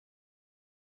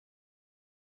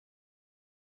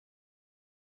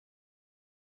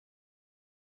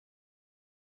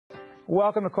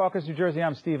Welcome to Caucus, New Jersey.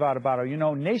 I'm Steve Adubato. You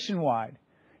know, nationwide,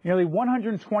 nearly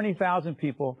 120,000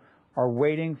 people are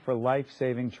waiting for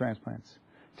life-saving transplants.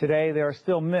 Today, there are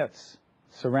still myths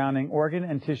surrounding organ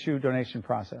and tissue donation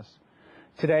process.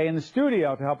 Today in the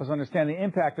studio to help us understand the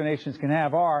impact donations can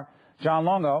have are John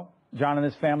Longo. John and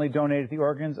his family donated the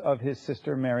organs of his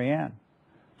sister, Marianne.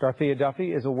 Dorothea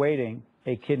Duffy is awaiting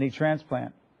a kidney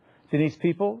transplant. Denise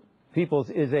Peoples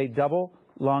is a double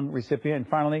lung recipient. And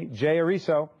finally, Jay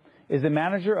Ariso is the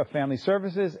manager of family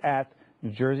services at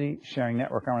New Jersey Sharing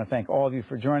Network. I want to thank all of you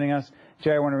for joining us.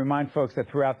 Jay, I want to remind folks that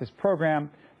throughout this program,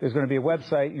 there's going to be a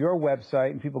website, your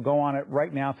website, and people go on it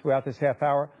right now throughout this half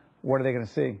hour. What are they going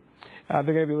to see? They're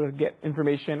going to be able to get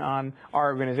information on our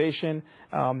organization,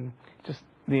 just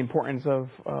the importance of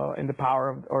and the power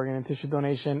of organ and tissue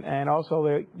donation, and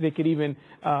also they could even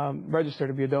register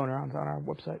to be a donor on our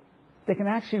website. They can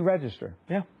actually register?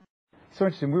 Yeah. So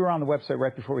interesting. We were on the website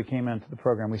right before we came into the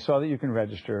program. We saw that you can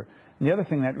register. And the other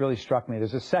thing that really struck me,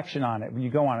 there's a section on it. When you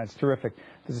go on it, it's terrific.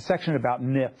 There's a section about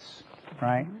myths,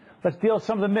 right? Mm-hmm. Let's deal with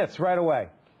some of the myths right away,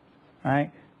 right?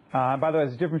 By the way,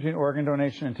 there's a difference between organ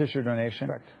donation and tissue donation.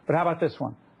 Correct. But how about this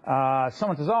one?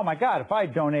 Someone says, oh, my God, if I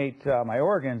donate my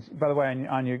organs, by the way,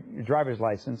 on your driver's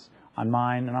license, on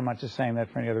mine, and I'm not just saying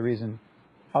that for any other reason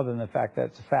other than the fact that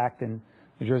it's a fact, and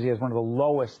New Jersey has one of the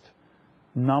lowest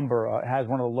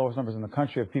numbers in the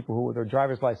country of people who, with their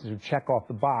driver's license, who check off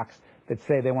the box that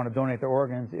say they want to donate their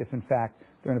organs if, in fact,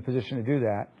 they're in a position to do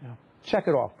that. Yeah. Check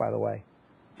it off, by the way.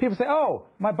 People say, oh,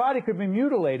 my body could be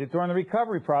mutilated during the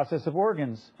recovery process of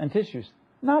organs and tissues.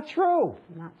 Not true.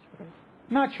 Not true.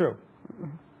 Not true.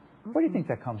 Where do you think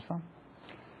that comes from?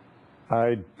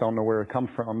 I don't know where it comes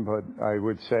from, but I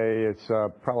would say it's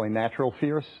probably natural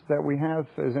fears that we have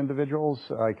as individuals.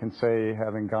 I can say,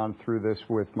 having gone through this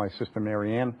with my sister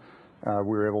Marianne, we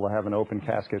were able to have an open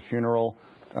casket funeral.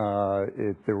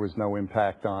 There was no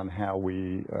impact on how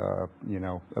we,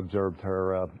 observed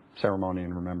her ceremony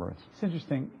in remembrance. It's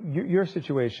interesting. Your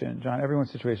situation, John,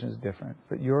 everyone's situation is different,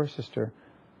 but your sister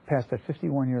passed at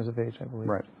 51 years of age, I believe.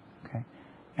 Right. Okay.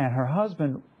 And her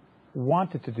husband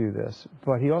wanted to do this,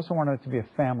 but he also wanted it to be a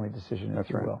family decision, if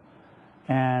you will.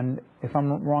 And if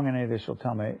I'm wrong in any of this, you'll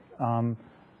tell me.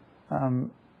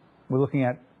 We're looking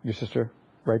at your sister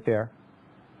right there.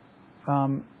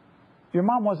 Your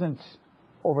mom wasn't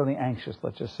overly anxious,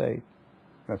 let's just say,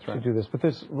 to do this, but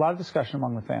there's a lot of discussion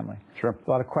among the family. Sure. A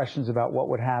lot of questions about what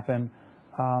would happen,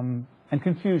 and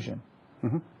confusion.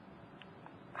 Mm-hmm.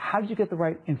 How did you get the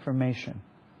right information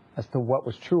as to what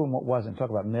was true and what wasn't? Talk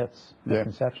about myths,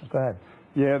 misconceptions. Go ahead.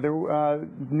 Yeah,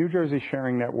 New Jersey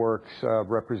Sharing Network's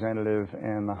representative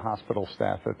and the hospital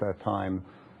staff at that time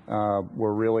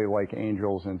were really like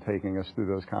angels in taking us through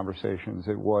those conversations.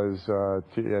 It was,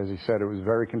 as you said, it was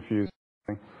very confusing.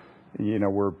 You know,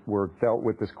 we're dealt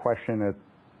with this question at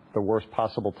the worst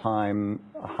possible time,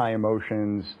 high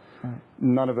emotions. Right.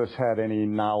 None of us had any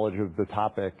knowledge of the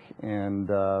topic, and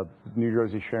New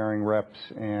Jersey Sharing reps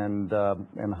and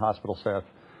the hospital staff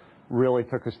really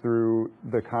took us through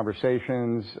the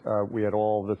conversations. We had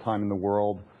all the time in the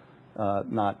world,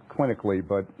 not clinically,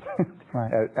 but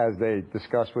as they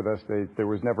discussed with us, there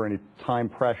was never any time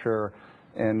pressure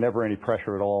and never any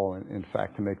pressure at all, in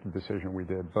fact, to make the decision we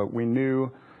did. But we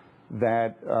knew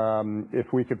that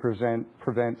if we could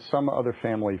prevent some other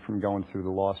family from going through the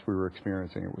loss we were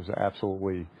experiencing, it was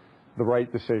absolutely the right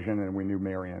decision, and we knew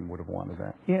Marianne would have wanted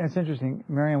that. Yeah, it's interesting.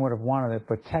 Marianne would have wanted it,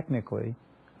 but technically,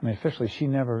 I mean, officially, she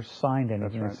never signed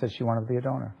anything that said she wanted to be a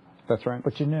donor. That's right.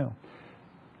 But you knew.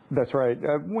 That's right.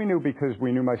 We knew because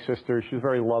we knew my sister. She's a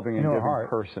very loving and giving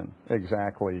person.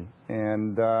 Exactly.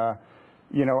 And,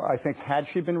 I think had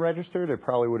she been registered, it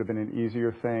probably would have been an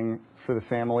easier thing for the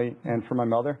family and for my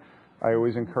mother. I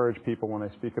always encourage people when I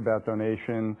speak about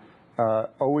donation,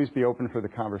 always be open for the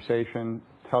conversation,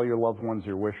 tell your loved ones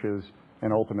your wishes,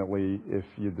 and ultimately, if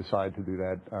you decide to do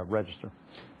that, register.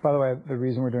 By the way, the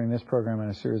reason we're doing this program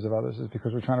and a series of others is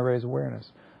because we're trying to raise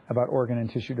awareness about organ and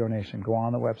tissue donation. Go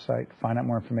on the website, find out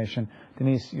more information.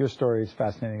 Denise, your story is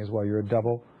fascinating as well. You're a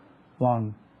double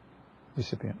lung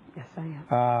recipient. Yes,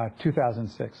 I am.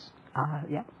 2006.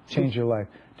 Yeah. Changed your life.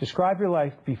 Describe your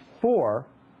life before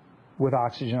with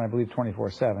oxygen, I believe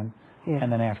 24/7,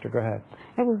 and then after. Go ahead.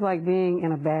 It was like being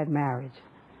in a bad marriage.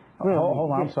 Really.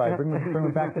 Hold on, I'm sorry. Bring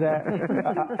me back to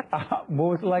that. What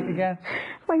was it like again?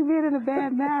 It's like being in a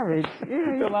bad marriage.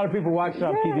 There are a lot of people watching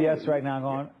on PBS right now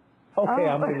going, okay,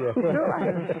 I'm with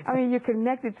you. I mean, you're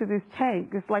connected to this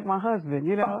tank. It's like my husband,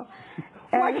 you know.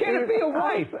 Why can't it be a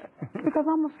wife? Because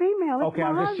I'm a female. It's okay, my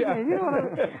I'm just husband. You know what I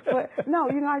mean? But no,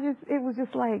 it was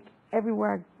just like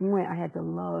everywhere I went, I had to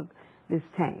lug this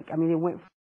tank. I mean, it went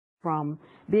from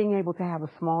being able to have a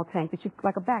small tank that you,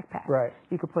 like a backpack, Right.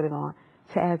 you could put it on,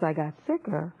 to as I got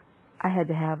sicker, I had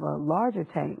to have a larger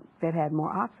tank that had more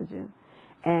oxygen.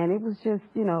 And it was just,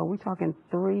 you know, we're talking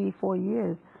 3-4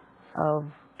 years of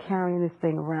carrying this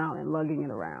thing around and lugging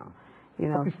it around. You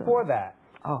know, But before that,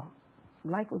 oh,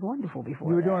 life was wonderful before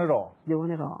you were that. doing it all.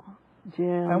 Doing it all.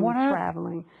 Gym, And what happened?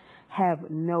 traveling,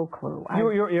 have no clue.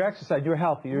 You're exercising, you're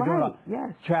healthy, you're doing all,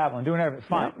 yes. traveling, doing everything.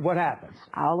 Fine. Yep. What happens?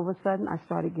 All of a sudden, I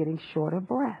started getting short of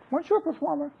breath. Weren't you a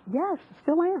performer? Yes,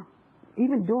 still am.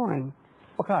 Even during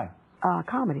What kind?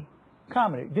 comedy.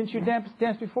 Comedy. Didn't you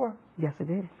dance before? Yes, I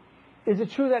did. Is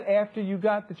it true that after you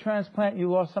got the transplant,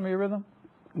 you lost some of your rhythm?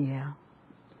 Yeah.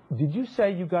 Did you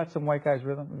say you got some white guy's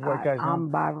rhythm? White guy's I'm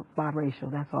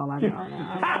biracial. That's all I know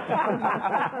now.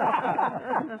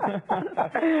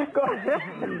 Go ahead.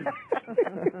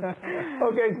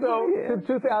 Okay, so to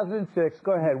 2006.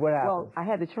 Go ahead. What happened? Well, I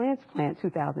had the transplant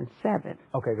 2007.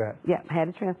 Okay, go ahead. Yeah, I had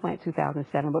a transplant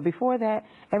 2007. But before that,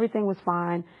 everything was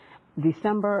fine.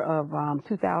 December of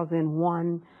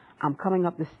 2001, I'm coming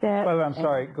up the steps. By the way, I'm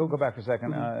sorry. Go back for a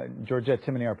second. Georgette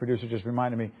Timoney, our producer, just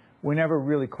reminded me. We never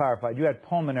really clarified. You had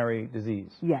pulmonary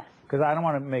disease. Yes. Because I don't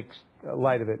want to make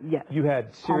light of it. Yes. You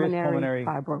had serious pulmonary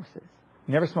fibrosis.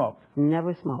 Never smoked.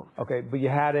 Never smoked. Okay, but you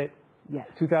had it. Yes.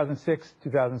 2006,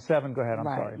 2007. Go ahead. I'm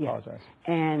Right, sorry. yes. Apologize.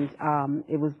 And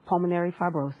it was pulmonary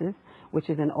fibrosis, which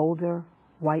is an older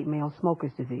white male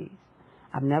smoker's disease.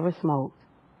 I've never smoked,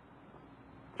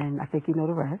 and I think you know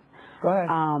the rest. Go ahead.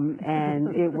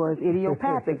 And it was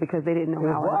idiopathic because they didn't know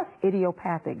how. What?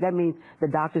 Idiopathic. That means the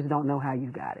doctors don't know how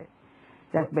you got it.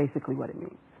 That's basically what it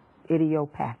means.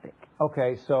 Idiopathic.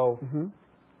 Okay, so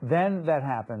then that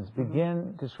happens.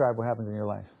 Describe what happens in your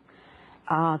life.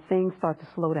 Things start to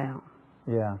slow down.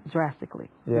 Yeah. Drastically.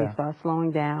 Yeah. They start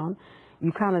slowing down.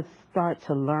 You kind of start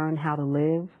to learn how to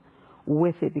live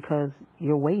with it because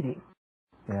you're waiting.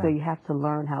 Yeah. So you have to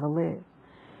learn how to live.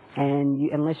 And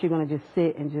unless you're going to just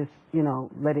sit and just, you know,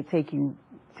 let it take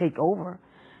over,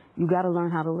 you got to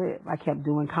learn how to live. I kept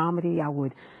doing comedy. I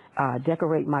would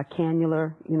decorate my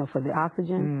cannula, you know, for the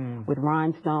oxygen with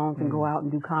rhinestones and go out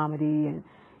and do comedy. And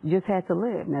you just had to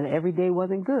live. Now, every day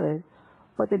wasn't good,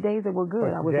 but the days that were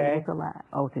good, I was able to laugh.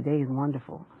 Oh, today is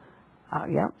wonderful.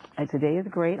 Yep. And today is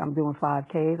great. I'm doing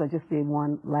 5Ks. I just did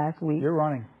one last week. You're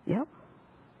running. Yep.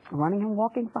 Running and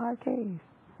walking 5Ks.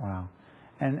 Wow.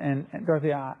 And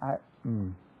Dorothy, I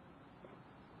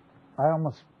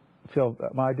almost feel,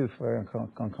 well, I do feel very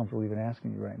uncomfortable even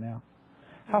asking you right now.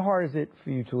 How hard is it for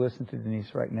you to listen to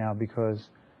Denise right now? Because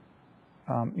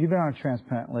you've been on a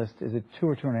transplant list. Is it 2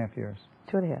 or 2.5 years?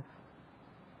 2.5.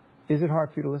 Is it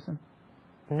hard for you to listen?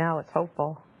 Now it's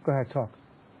hopeful. Go ahead, talk.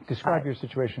 Describe your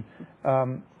situation.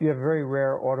 You have a very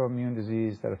rare autoimmune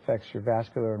disease that affects your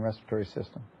vascular and respiratory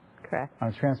system. Correct. On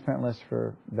a transplant list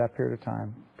for that period of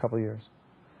time, a couple of years.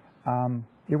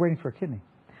 You're waiting for a kidney.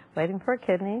 Waiting for a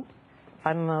kidney.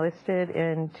 I'm listed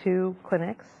in 2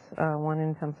 clinics, one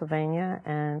in Pennsylvania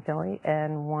and Philly,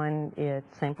 and one at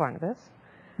St. Barnabas.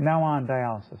 Now on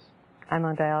dialysis. I'm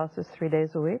on dialysis 3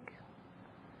 days a week.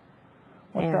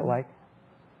 What's that like?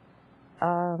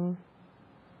 Kind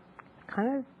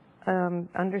of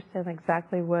understand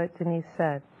exactly what Denise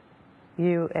said.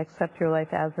 You accept your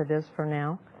life as it is for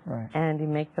now, Right. and you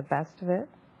make the best of it.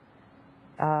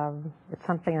 It's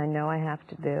something I know I have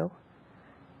to do.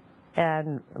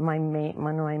 And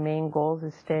one of my main goals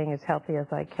is staying as healthy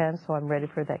as I can, so I'm ready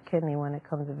for that kidney when it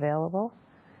comes available.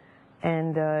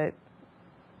 And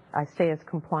I stay as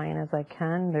compliant as I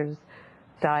can. There's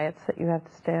diets that you have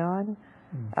to stay on,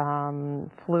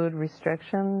 fluid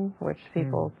restriction, which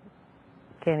people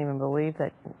can't even believe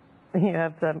that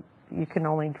you can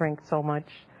only drink so much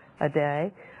a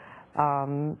day.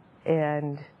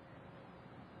 And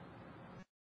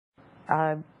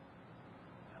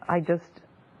I just,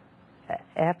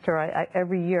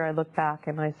 every year I look back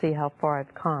and I see how far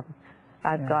I've come.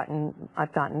 I've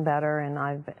gotten better, and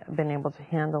I've been able to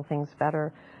handle things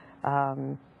better.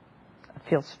 I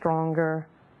feel stronger.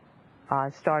 I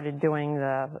started doing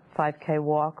the 5K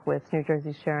walk with New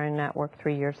Jersey Sharing Network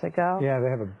 3 years ago. Yeah, they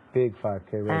have a big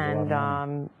 5K race.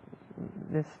 And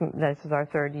this is our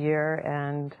 3rd year,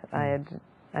 and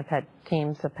I've had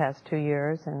teams the past 2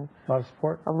 years, and a lot of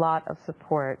support. A lot of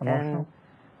support. Emotional?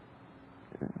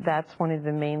 And that's one of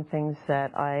the main things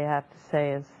that I have to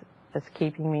say is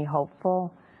keeping me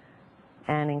hopeful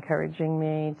and encouraging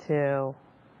me to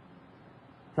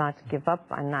not to give up.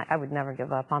 I would never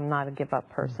give up. I'm not a give up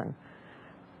person.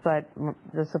 But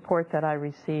the support that I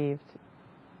received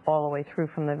all the way through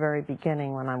from the very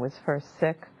beginning when I was first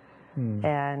sick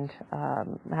and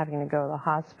having to go to the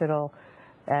hospital,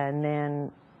 and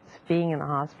then being in the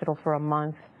hospital for a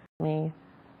month me,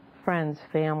 friends,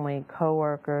 family,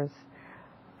 coworkers,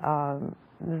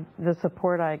 the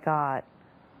support I got,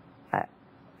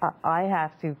 I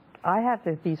have to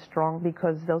be strong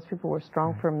because those people were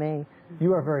strong for me.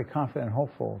 You are very confident and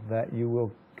hopeful that you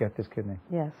will get this kidney.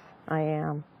 Yes, I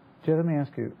am. Jay, let me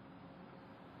ask you,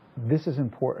 this is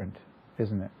important,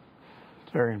 isn't it?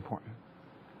 It's very important.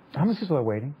 How many people are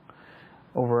waiting?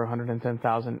 Over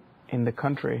 110,000 in the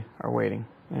country are waiting.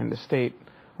 In the state,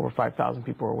 over 5,000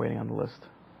 people are waiting on the list.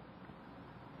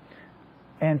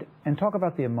 And talk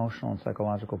about the emotional and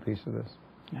psychological piece of this.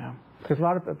 Yeah. Because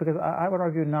I would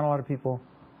argue not a lot of people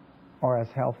are as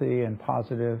healthy and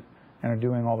positive and are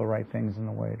doing all the right things in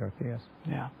the way Dorothy is.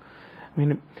 Yeah. I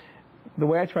mean, the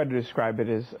way I try to describe it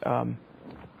is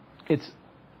it's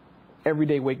every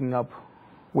day waking up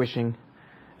wishing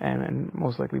and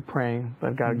most likely praying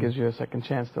that God gives you a second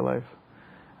chance to life.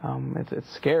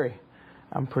 It's scary,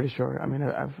 I'm pretty sure. I mean,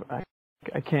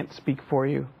 I can't speak for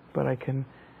you, but I can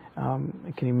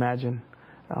imagine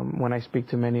when I speak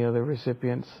to many other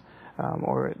recipients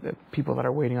or the people that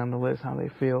are waiting on the list, how they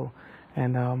feel.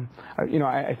 And,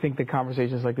 I think the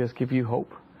conversations like this give you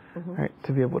hope, right,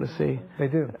 to be able to see. They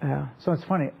do. Yeah. So it's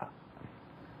funny.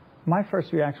 My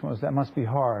first reaction was that must be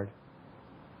hard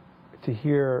to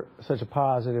hear such a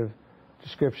positive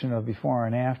description of before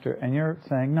and after. And you're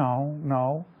saying,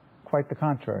 no, quite the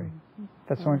contrary.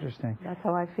 That's so interesting. That's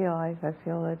how I feel. I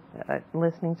feel that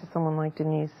listening to someone like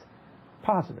Denise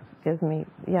Positive. gives me,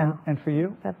 yeah. And for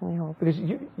you? Definitely hope. Because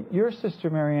your sister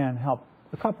Marianne helped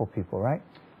a couple people, right?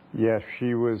 Yes,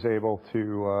 she was able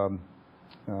to,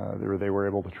 they were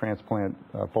able to transplant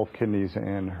both kidneys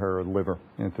and her liver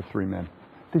into 3 men.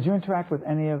 Did you interact with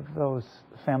any of those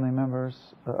family members,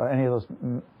 any of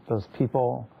those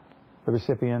people, the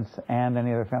recipients, and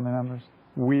any other family members?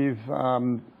 We've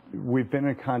been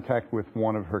in contact with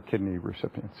one of her kidney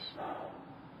recipients.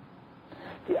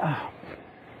 Yeah.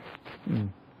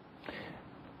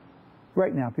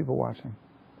 Right now, people watching,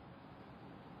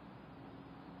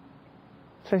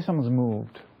 say someone's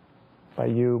moved by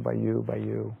you.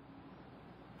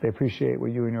 They appreciate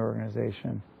what you and your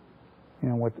organization,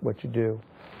 what you do.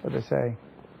 But they say,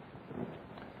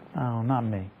 oh, not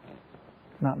me.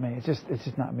 It's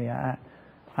just not me. I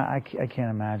can't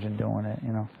imagine doing it,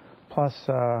 Plus,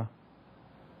 I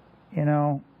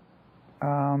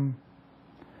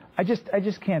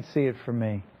just can't see it for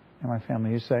me and my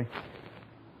family. You say?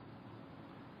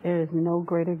 There is no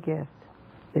greater gift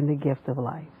than the gift of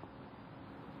life.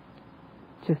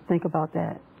 Just think about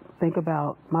that. Think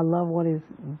about my loved one is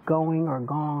going or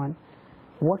gone.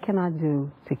 What can I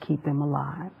do to keep them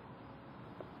alive?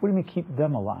 What do you mean keep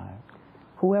them alive?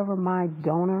 Whoever my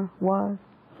donor was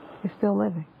is still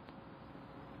living.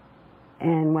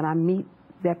 And when I meet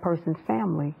that person's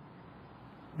family,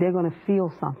 they're going to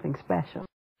feel something special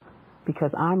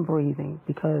because I'm breathing,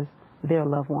 because their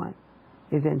loved one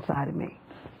is inside of me.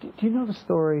 Do you know the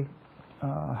story?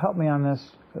 Help me on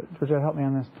this. Georgette, help me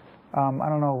on this. I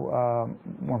don't know,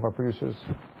 one of our producers,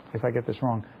 if I get this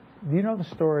wrong. Do you know the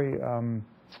story,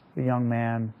 the young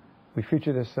man? We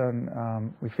feature this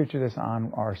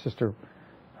on our sister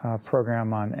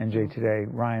program on NJTV,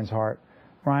 Ryan's Heart.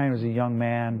 Ryan was a young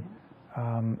man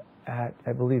at,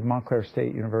 I believe, Montclair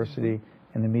State University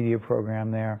in the media program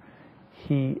there.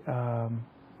 He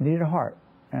needed a heart,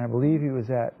 and I believe he was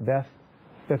at Beth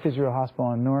Israel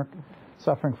Hospital in Newark,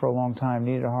 suffering for a long time,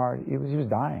 needed a heart. He was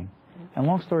dying. And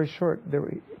long story short,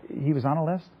 he was on a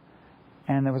list,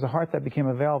 and there was a heart that became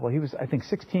available. He was, I think,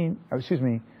 17 or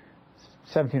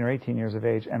 18 years of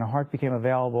age, and a heart became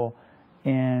available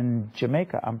in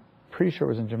Jamaica. I'm pretty sure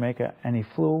it was in Jamaica, and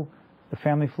the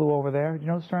family flew over there. Do you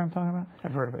know the story I'm talking about?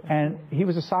 I've heard of it. And he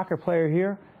was a soccer player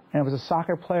here, and it was a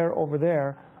soccer player over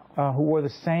there who wore the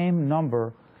same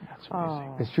number. That's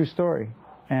amazing. It's a true story.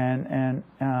 And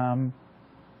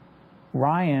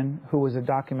Ryan, who was a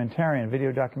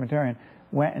video documentarian,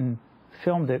 went and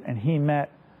filmed it, and he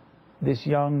met this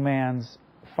young man's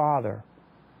father.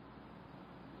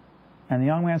 And the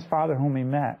young man's father whom he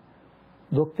met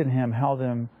looked at him, held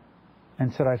him,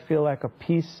 and said, I feel like a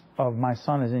piece of my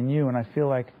son is in you, and I feel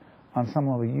like on some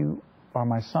level you are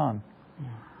my son. Yeah.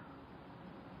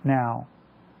 Now,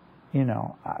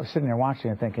 I was sitting there watching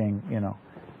and thinking,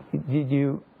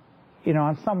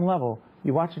 on some level,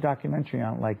 you watch a documentary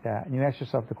on it like that, and you ask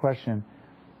yourself the question,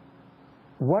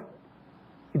 what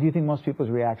do you think most people's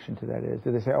reaction to that is?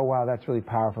 Do they say, oh, wow, that's really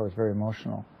powerful, it's very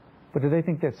emotional? But do they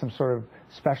think that's some sort of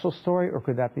special story, or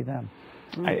could that be them?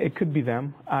 It could be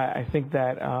them. I think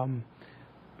that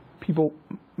people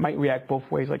might react both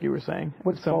ways, like you were saying.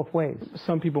 What's both ways?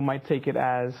 Some people might take it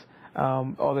as,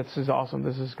 oh, this is awesome,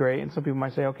 this is great. And some people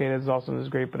might say, okay, this is awesome, this is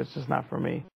great, but it's just not for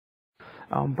me.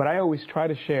 But I always try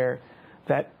to share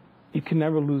that you can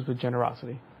never lose with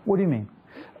generosity. What do you mean?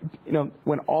 You know,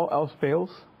 when all else fails,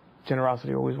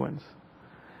 generosity always wins.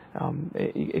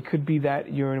 It could be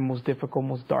that you're in the most difficult,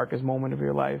 most darkest moment of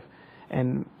your life,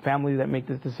 and families that make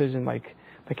this decision, like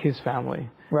his family,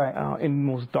 right, in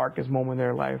the most darkest moment of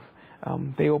their life,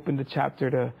 they open the chapter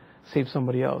to save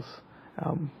somebody else,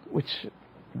 which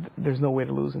there's no way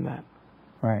to lose in that.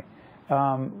 Right.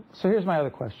 So here's my other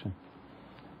question.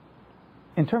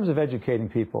 In terms of educating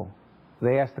people,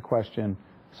 they ask the question,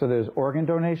 so there's organ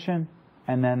donation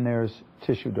and then there's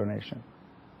tissue donation.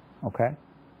 Okay?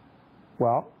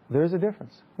 Well, there's a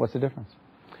difference. What's the difference?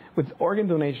 With organ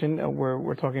donation,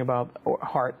 we're talking about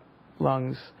heart,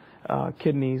 lungs,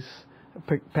 kidneys,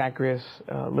 pancreas,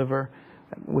 liver.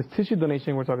 With tissue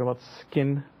donation, we're talking about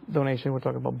skin donation, we're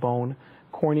talking about bone,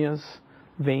 corneas,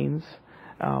 veins,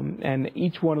 and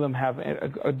each one of them have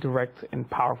a direct and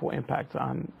powerful impact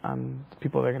on the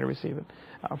people that are going to receive it.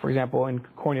 For example, in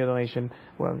cornea donation,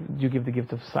 well, you give the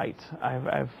gift of sight. I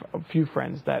have a few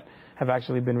friends that have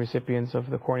actually been recipients of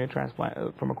the cornea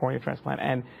transplant, from a cornea transplant,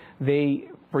 and they,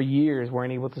 for years,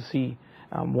 weren't able to see.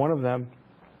 One of them,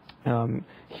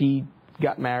 he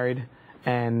got married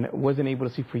and wasn't able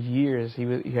to see for years. He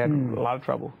had a lot of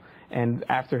trouble. And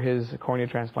after his cornea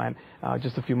transplant,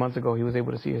 just a few months ago, he was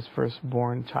able to see his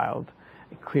firstborn child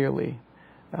clearly.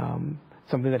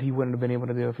 Something that he wouldn't have been able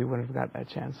to do if he wouldn't have got that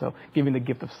chance. So giving the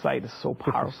gift of sight is so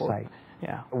powerful. Gift of sight.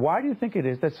 Yeah. Why do you think it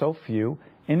is that so few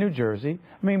in New Jersey?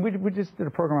 I mean, we just did a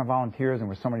program on volunteers, and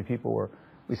where so many people were.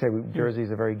 We say Jersey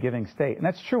is a very giving state, and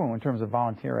that's true in terms of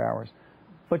volunteer hours.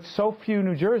 But so few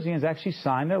New Jerseyans actually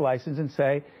sign their license and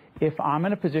say, if I'm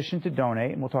in a position to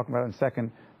donate, and we'll talk about in a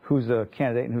second who's a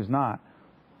candidate and who's not.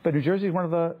 But New Jersey is one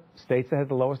of the states that has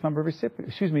the lowest number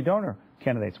of donor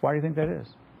candidates. Why do you think that is?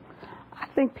 I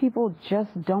think people just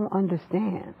don't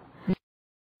understand.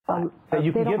 That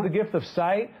you can give the gift of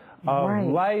sight, of right.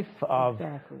 life, of...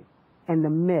 Exactly. And the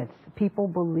myths. People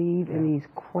believe in these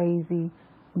crazy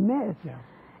myths. Yeah.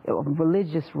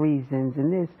 Religious reasons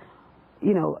and this,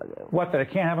 you know... What, that I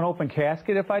can't have an open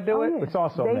casket if I do it? Yeah. It's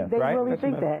also a myth, they right? They really That's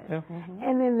think that. Yeah.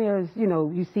 And then there's, you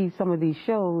know, you see some of these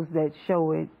shows that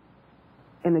show it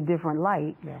in a different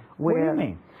light. Yeah. What do you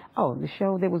mean? Oh,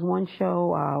 there was one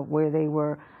show where they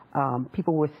were,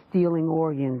 people were stealing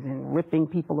organs and ripping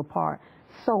people apart.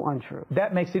 So untrue.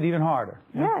 That makes it even harder.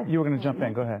 Yes. You were going to jump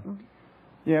in. Go ahead.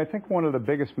 Yeah, I think one of the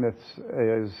biggest myths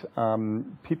is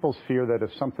people's fear that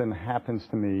if something happens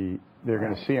to me, they're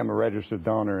going to see I'm a registered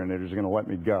donor and they're just going to let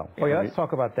me go. Oh yeah, let's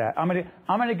talk about that. I'm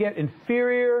going to get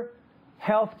inferior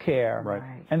health care,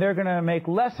 right. and they're going to make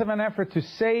less of an effort to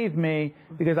save me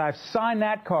because I've signed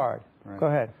that card. Right. Go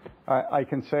ahead. I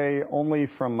can say only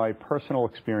from my personal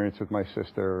experience with my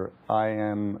sister, I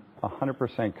am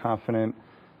 100% confident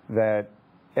that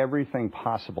everything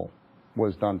possible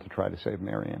was done to try to save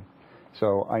Marianne.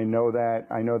 So I know that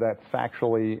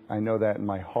factually, I know that in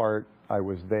my heart, I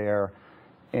was there,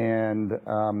 and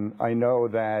I know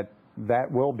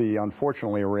that will be,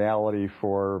 unfortunately, a reality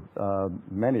for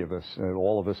many of us,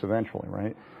 all of us eventually,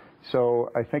 right? So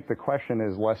I think the question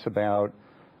is less about,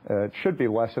 it should be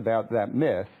less about that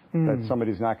myth that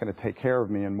somebody's not going to take care of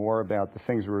me, and more about the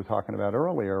things we were talking about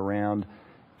earlier around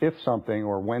if something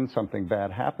or when something bad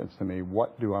happens to me,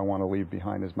 what do I want to leave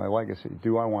behind as my legacy?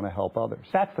 Do I want to help others?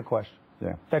 That's the question.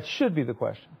 Yeah. That should be the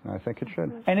question. I think it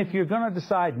should. And if you're going to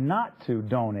decide not to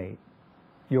donate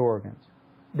your organs,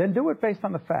 then do it based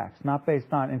on the facts, not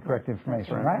based on incorrect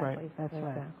information, right? Right. That's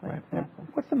right. Right. Exactly.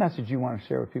 What's the message you want to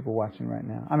share with people watching right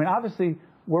now? I mean, obviously,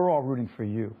 we're all rooting for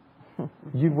you.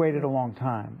 You've waited a long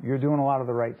time. You're doing a lot of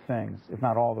the right things, if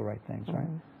not all the right things, right?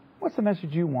 What's the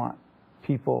message you want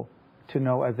people to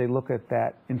know as they look at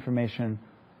that information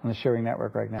on the sharing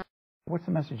network right now? What's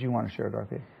the message you want to share,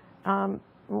 Dorothy?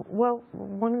 Well,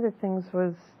 one of the things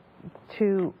was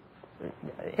you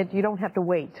don't have to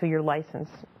wait till your license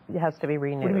has to be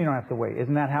renewed. What do you mean you don't have to wait?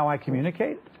 Isn't that how I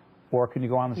communicate? Or can you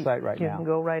go on the site right now? You can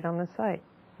go right on the site.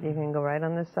 You can go right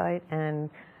on the site, and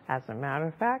as a matter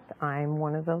of fact, I'm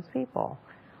one of those people.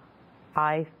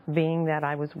 Being that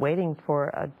I was waiting for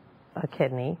a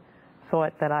kidney,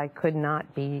 thought that I could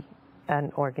not be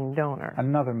an organ donor.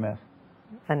 Another myth.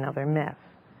 Another myth.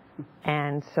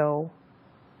 And so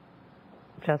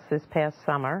just this past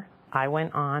summer, I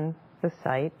went on the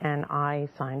site and I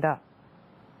signed up.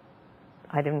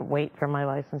 I didn't wait for my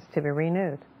license to be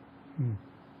renewed.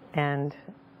 And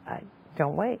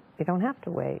don't wait. You don't have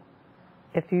to wait.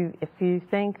 If you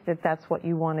think that that's what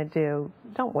you want to do,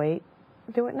 don't wait.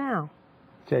 Do it now.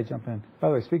 Jay, jump in. By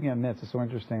the way, speaking of myths, it's so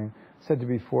interesting. I said to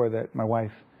you before that my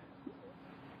wife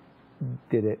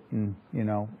did it, and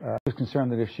was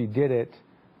concerned that if she did it,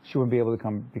 she wouldn't be able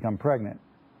to become pregnant.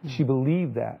 She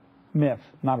believed that myth,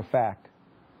 not a fact,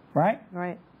 right?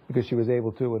 Right. Because she was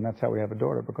able to, and that's how we have a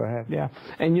daughter. But go ahead. Yeah,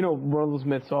 and one of those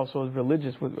myths also is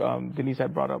religious. What Denise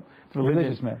had brought up.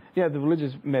 Religious myth. Yeah, the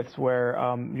religious myths where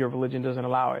your religion doesn't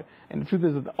allow it. And the truth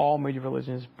is that all major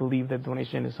religions believe that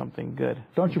donation is something good.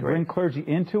 Don't you bring clergy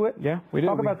into it? Yeah, we do.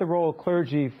 Talk about the role of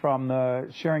clergy from the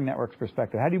Sharing Network's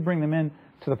perspective. How do you bring them in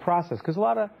to the process? Because a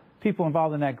lot of people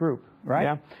involved in that group,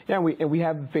 right? Yeah. We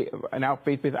have an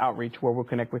faith-based outreach where we'll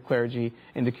connect with clergy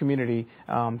in the community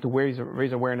to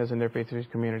raise awareness in their faith-based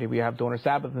community. We have Donor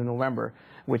Sabbath in November,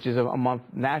 which is a month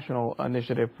national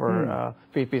initiative for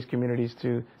faith-based communities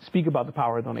to speak about the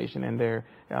power of donation in their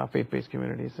faith-based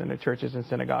communities, in their churches and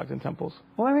synagogues and temples.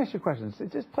 Well, let me ask you a question.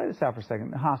 Just play this out for a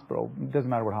second. The hospital, it doesn't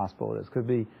matter what hospital it is. Could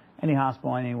be any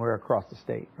hospital anywhere across the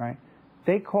state, right?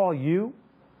 They call you.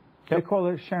 They call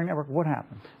the Sharing Network. What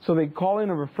happens? So they call in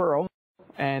a referral,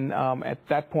 and at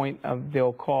that point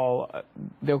they'll call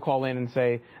in and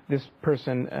say this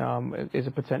person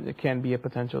can be a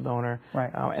potential donor. Right.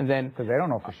 And then because they don't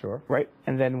know for sure. Right.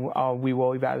 And then we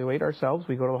will evaluate ourselves.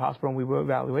 We go to the hospital and we will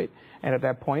evaluate. And at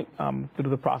that point, through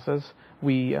the process,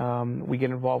 we get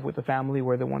involved with the family.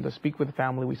 We're the one to speak with the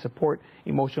family. We support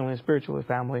emotionally and spiritually the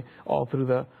family all through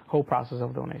the whole process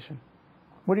of donation.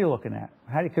 What are you looking at?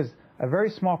 Because a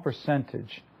very small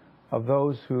percentage of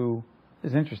those who,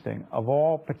 is interesting, of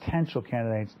all potential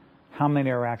candidates, how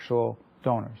many are actual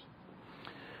donors?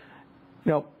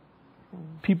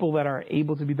 People that are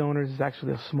able to be donors is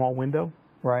actually a small window.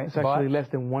 Right. It's actually less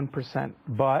than 1%.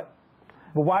 But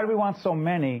why do we want so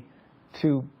many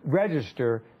to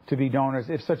register to be donors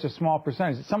if such a small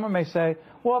percentage? Someone may say,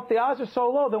 well, if the odds are so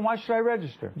low, then why should I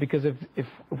register? Because if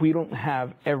we don't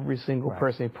have every single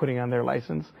person putting on their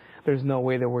license, there's no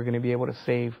way that we're going to be able to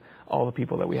save all the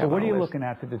people that we have. So what on are you list. looking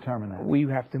at to determine that? We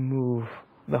have to move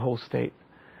the whole state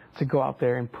to go out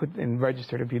there and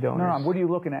register to be donors. No, what are you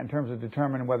looking at in terms of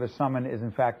determining whether someone is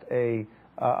in fact an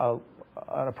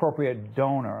appropriate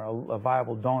donor, a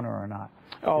viable donor or not?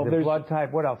 Oh, there's blood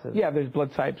type. What else is? Yeah, there's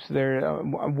blood types. There's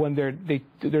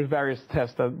various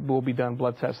tests that will be done,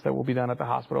 blood tests that will be done at the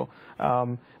hospital.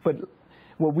 But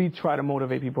what we try to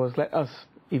motivate people is let us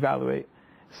evaluate,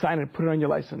 sign it, put it on your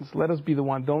license. Let us be the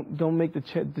one. Don't make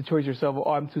the choice yourself.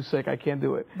 Oh, I'm too sick, I can't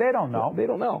do it. They don't know. They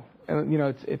don't know. And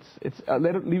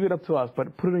leave it up to us,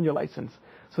 but put it on your license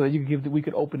so that we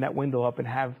could open that window up and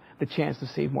have the chance to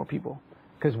save more people.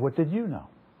 Because what did you know?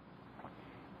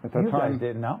 At that you time, guys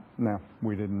didn't know? No,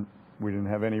 we didn't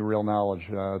have any real knowledge.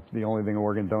 The only thing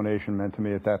organ donation meant to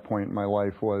me at that point in my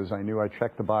life was I knew I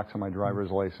checked the box on my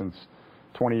driver's license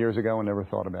 20 years ago and never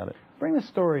thought about it. Bring the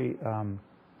story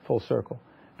full circle.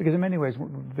 Because in many ways,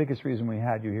 the biggest reason we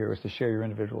had you here was to share your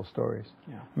individual stories.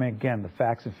 Yeah. I mean, again, the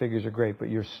facts and figures are great, but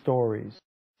your stories,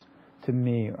 to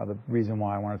me, are the reason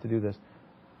why I wanted to do this.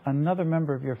 Another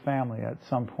member of your family at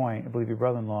some point, I believe your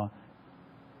brother-in-law,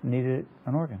 needed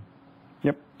an organ.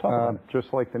 Yep. Talk about it.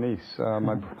 Just like Denise.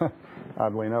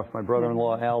 Oddly enough, my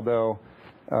brother-in-law, Aldo,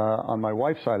 on my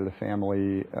wife's side of the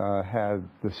family, had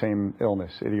the same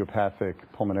illness,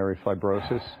 idiopathic pulmonary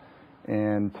fibrosis.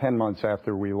 And 10 months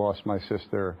after we lost my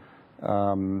sister,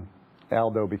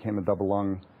 Aldo became a double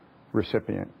lung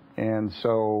recipient. And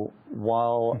so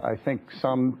while I think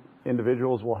some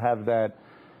individuals will have that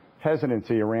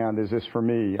hesitancy around, is this for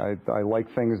me? I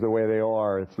like things the way they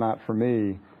are. It's not for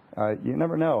me. You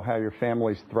never know how your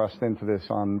family's thrust into this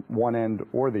on one end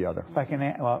or the other. If I can,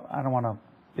 well, I don't want to,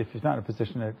 if he's not in a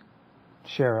position to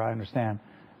share, I understand.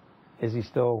 Is he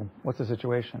still, what's the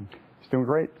situation? He's doing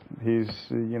great. He's,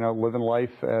 living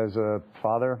life as a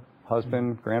father,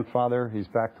 husband, grandfather. He's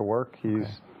back to work. He's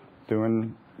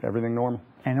doing everything normal.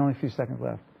 And only a few seconds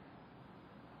left.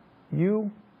 You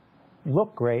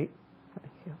look great.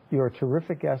 Thank you. You're a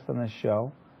terrific guest on this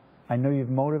show. I know you've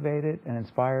motivated and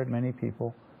inspired many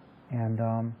people. And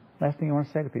last thing you want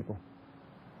to say to people?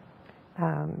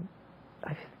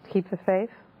 Keep the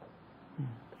faith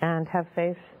and have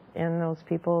faith in those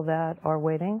people that are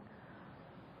waiting.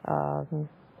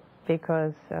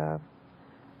 Because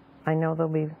I know there'll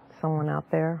be someone out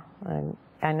there, and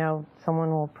I know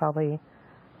someone will probably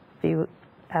be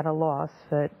at a loss,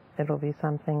 but it'll be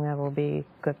something that will be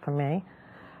good for me.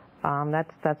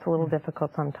 That's a little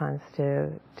difficult sometimes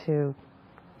to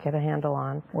get a handle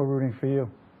on. We're rooting for you.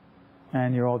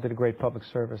 And you all did a great public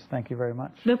service. Thank you very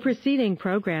much. The preceding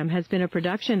program has been a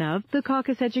production of the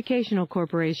Caucus Educational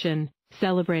Corporation,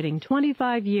 celebrating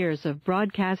 25 years of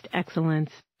broadcast excellence,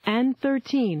 and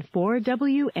 13 for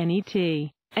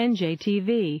WNET,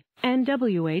 NJTV, and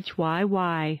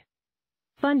WHYY.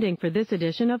 Funding for this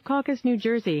edition of Caucus, New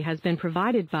Jersey has been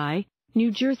provided by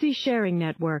New Jersey Sharing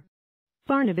Network,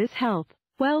 Barnabas Health,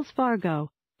 Wells Fargo,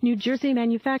 New Jersey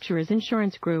Manufacturers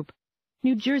Insurance Group,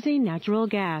 New Jersey Natural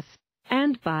Gas,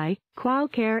 and by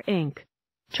QualCare Inc.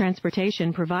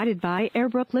 Transportation provided by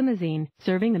Airbrook Limousine,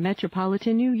 serving the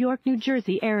metropolitan New York, New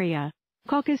Jersey area.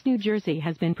 Caucus, New Jersey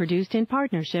has been produced in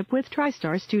partnership with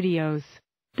TriStar Studios.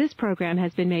 This program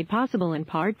has been made possible in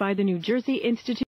part by the New Jersey Institute